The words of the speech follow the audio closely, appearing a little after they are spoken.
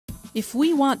If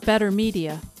we want better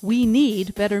media, we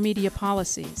need better media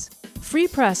policies. Free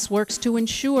Press works to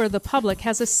ensure the public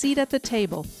has a seat at the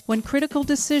table when critical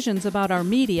decisions about our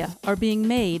media are being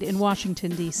made in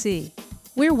Washington, D.C.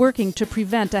 We're working to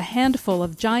prevent a handful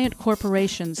of giant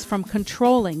corporations from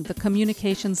controlling the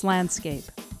communications landscape.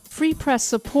 Free Press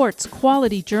supports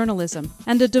quality journalism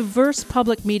and a diverse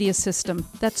public media system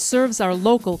that serves our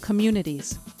local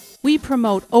communities. We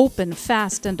promote open,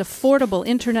 fast, and affordable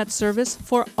Internet service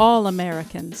for all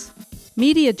Americans.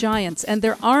 Media giants and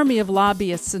their army of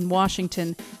lobbyists in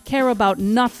Washington care about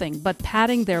nothing but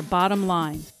padding their bottom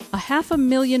line.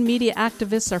 500,000 media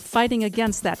activists are fighting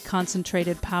against that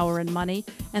concentrated power and money,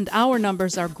 and our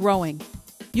numbers are growing.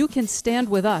 You can stand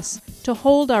with us to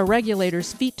hold our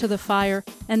regulators' feet to the fire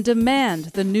and demand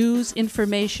the news,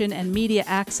 information, and media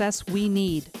access we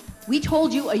need. We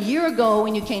told you a year ago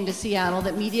when you came to Seattle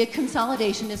that media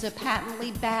consolidation is a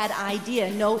patently bad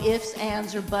idea. No ifs,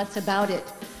 ands, or buts about it.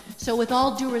 So with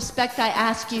all due respect, I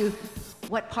ask you,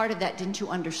 what part of that didn't you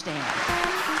understand?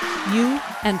 You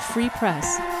and Free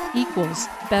Press equals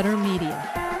better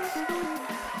media.